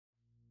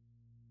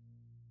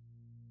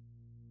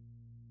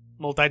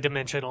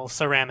Multidimensional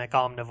Ceramic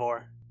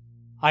Omnivore.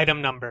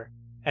 Item Number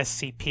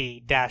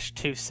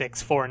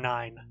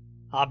SCP-2649.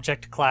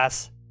 Object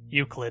Class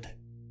Euclid.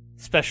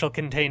 Special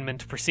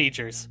Containment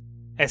Procedures.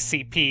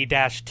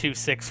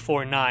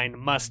 SCP-2649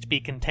 must be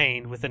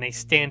contained within a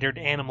standard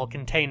animal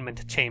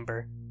containment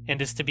chamber,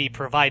 and is to be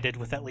provided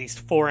with at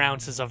least 4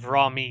 ounces of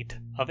raw meat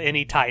of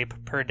any type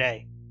per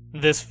day.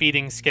 This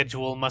feeding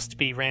schedule must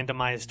be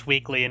randomized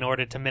weekly in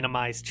order to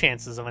minimize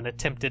chances of an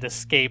attempted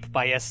escape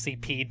by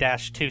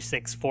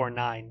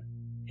SCP-2649.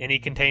 Any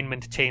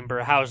containment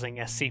chamber housing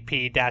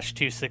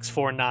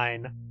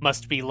SCP-2649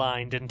 must be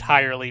lined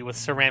entirely with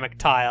ceramic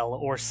tile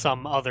or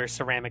some other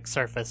ceramic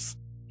surface.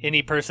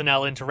 Any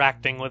personnel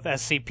interacting with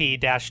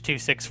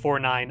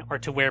SCP-2649 are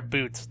to wear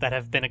boots that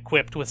have been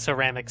equipped with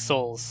ceramic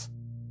soles.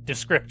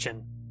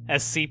 Description: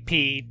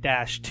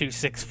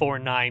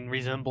 SCP-2649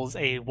 resembles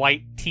a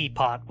white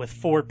teapot with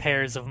 4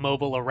 pairs of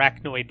mobile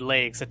arachnoid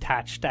legs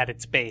attached at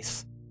its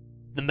base.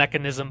 The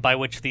mechanism by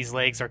which these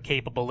legs are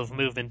capable of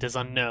movement is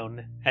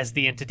unknown, as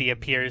the entity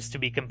appears to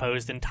be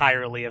composed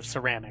entirely of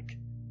ceramic.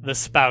 The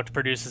spout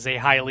produces a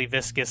highly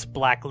viscous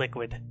black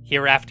liquid,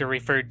 hereafter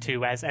referred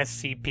to as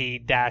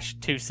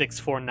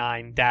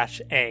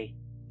SCP-2649-A.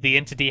 The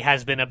entity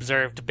has been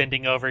observed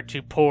bending over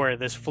to pour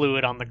this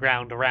fluid on the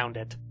ground around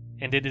it,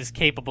 and it is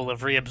capable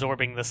of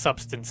reabsorbing the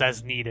substance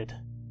as needed.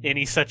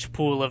 Any such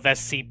pool of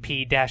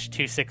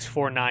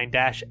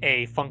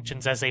SCP-2649-A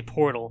functions as a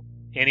portal.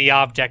 Any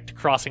object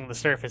crossing the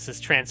surface is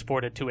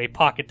transported to a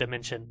pocket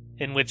dimension,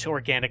 in which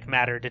organic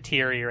matter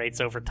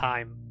deteriorates over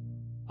time.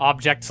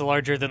 Objects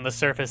larger than the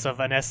surface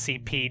of an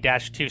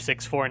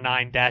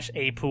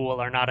SCP-2649-A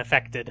pool are not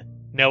affected.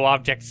 No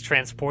objects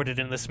transported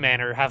in this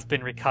manner have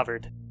been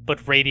recovered,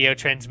 but radio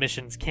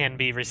transmissions can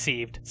be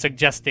received,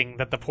 suggesting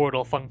that the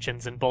portal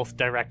functions in both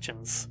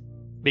directions.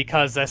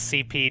 Because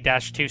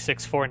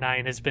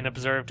SCP-2649 has been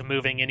observed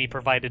moving any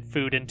provided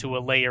food into a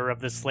layer of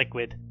this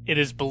liquid, it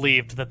is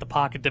believed that the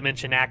pocket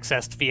dimension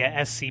accessed via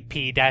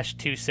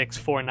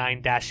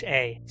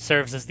SCP-2649-A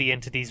serves as the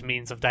entity's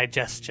means of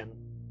digestion.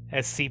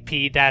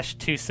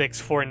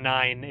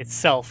 SCP-2649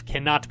 itself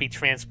cannot be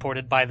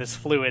transported by this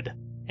fluid,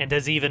 and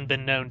has even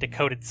been known to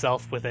coat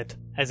itself with it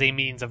as a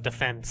means of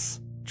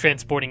defense,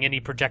 transporting any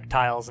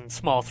projectiles and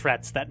small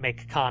threats that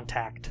make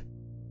contact.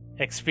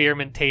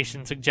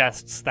 Experimentation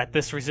suggests that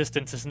this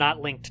resistance is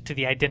not linked to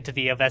the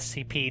identity of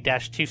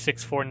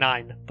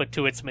SCP-2649, but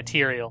to its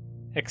material.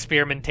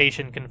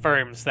 Experimentation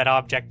confirms that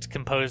objects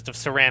composed of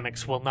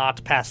ceramics will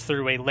not pass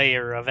through a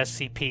layer of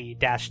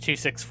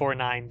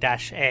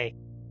SCP-2649-A.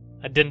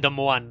 Addendum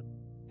 1.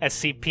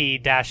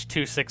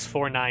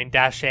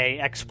 SCP-2649-A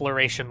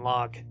Exploration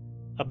Log.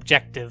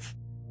 Objective: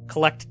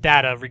 collect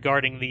data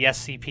regarding the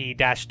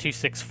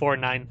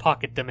SCP-2649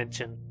 pocket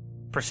dimension.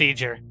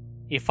 Procedure: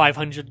 a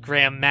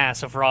 500-gram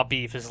mass of raw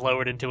beef is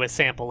lowered into a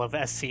sample of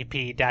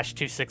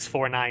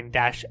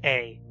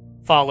SCP-2649-A,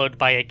 followed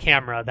by a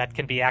camera that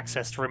can be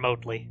accessed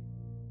remotely.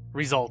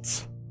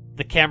 Results: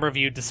 the camera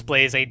view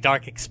displays a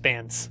dark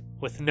expanse,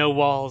 with no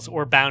walls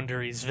or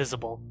boundaries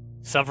visible.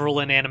 Several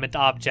inanimate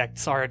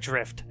objects are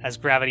adrift, as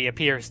gravity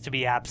appears to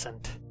be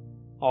absent.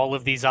 All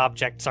of these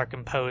objects are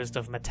composed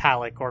of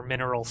metallic or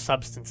mineral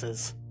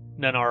substances.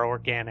 None are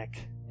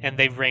organic, and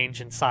they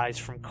range in size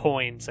from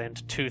coins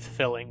and tooth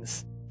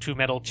fillings to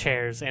metal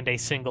chairs and a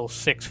single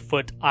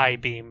 6-foot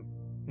I-beam.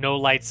 No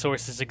light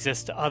sources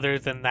exist other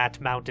than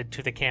that mounted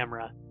to the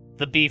camera.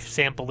 The beef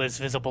sample is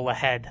visible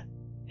ahead.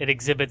 It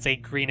exhibits a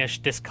greenish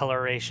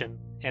discoloration,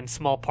 and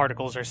small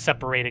particles are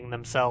separating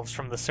themselves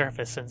from the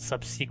surface and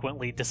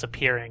subsequently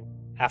disappearing.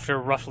 After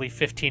roughly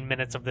 15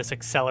 minutes of this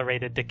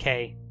accelerated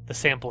decay, the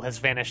sample has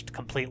vanished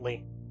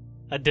completely.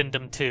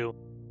 Addendum 2.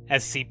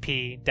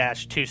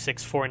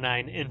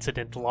 SCP-2649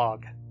 Incident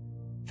Log.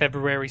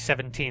 February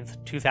 17,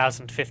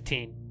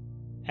 2015.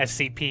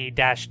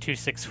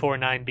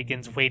 SCP-2649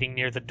 begins waiting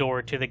near the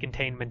door to the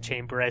containment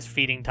chamber as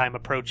feeding time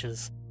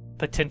approaches,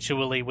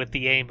 potentially with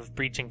the aim of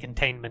breaching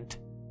containment.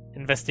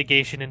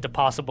 Investigation into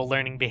possible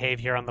learning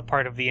behavior on the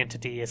part of the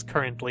entity is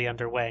currently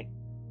underway.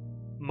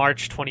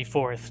 March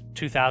 24,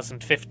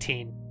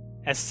 2015.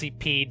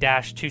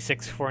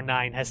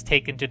 SCP-2649 has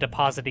taken to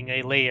depositing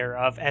a layer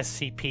of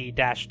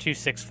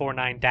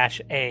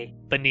SCP-2649-A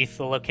beneath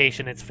the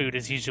location its food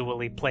is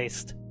usually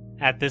placed.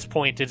 At this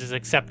point, it is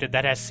accepted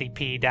that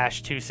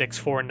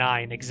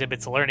SCP-2649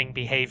 exhibits learning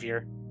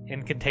behavior,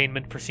 and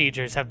containment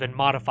procedures have been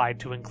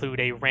modified to include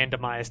a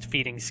randomized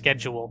feeding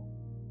schedule.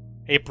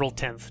 April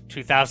 10,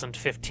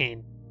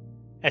 2015.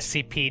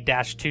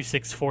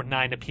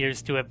 SCP-2649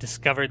 appears to have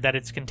discovered that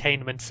its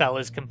containment cell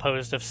is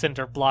composed of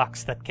cinder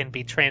blocks that can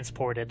be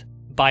transported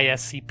by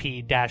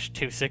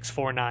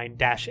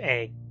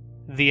SCP-2649-A.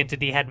 The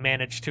entity had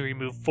managed to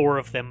remove 4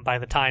 of them by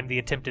the time the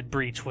attempted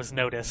breach was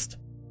noticed,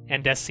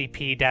 and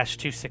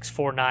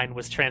SCP-2649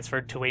 was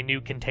transferred to a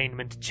new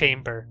containment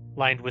chamber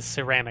lined with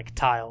ceramic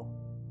tile.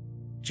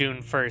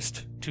 June 1,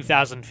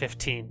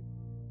 2015.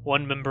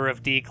 One member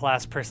of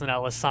D-Class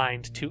personnel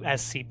assigned to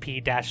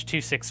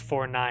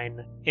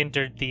SCP-2649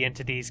 entered the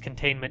entity's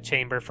containment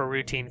chamber for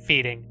routine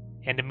feeding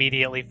and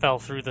immediately fell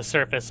through the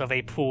surface of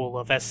a pool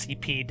of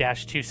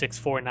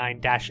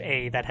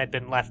SCP-2649-A that had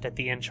been left at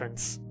the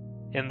entrance.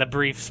 In the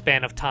brief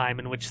span of time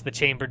in which the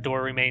chamber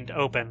door remained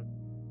open,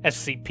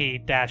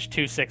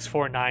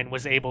 SCP-2649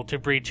 was able to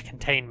breach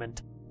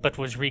containment, but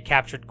was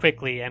recaptured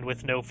quickly and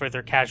with no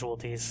further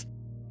casualties.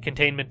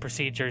 Containment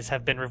procedures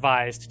have been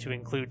revised to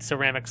include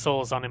ceramic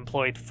soles on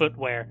employed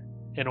footwear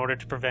in order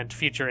to prevent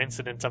future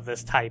incidents of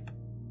this type.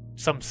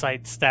 Some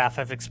site staff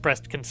have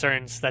expressed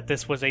concerns that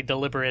this was a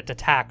deliberate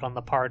attack on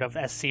the part of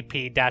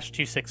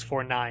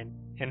SCP-2649,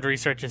 and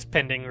research is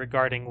pending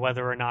regarding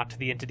whether or not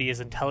the entity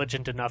is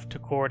intelligent enough to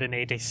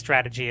coordinate a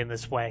strategy in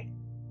this way.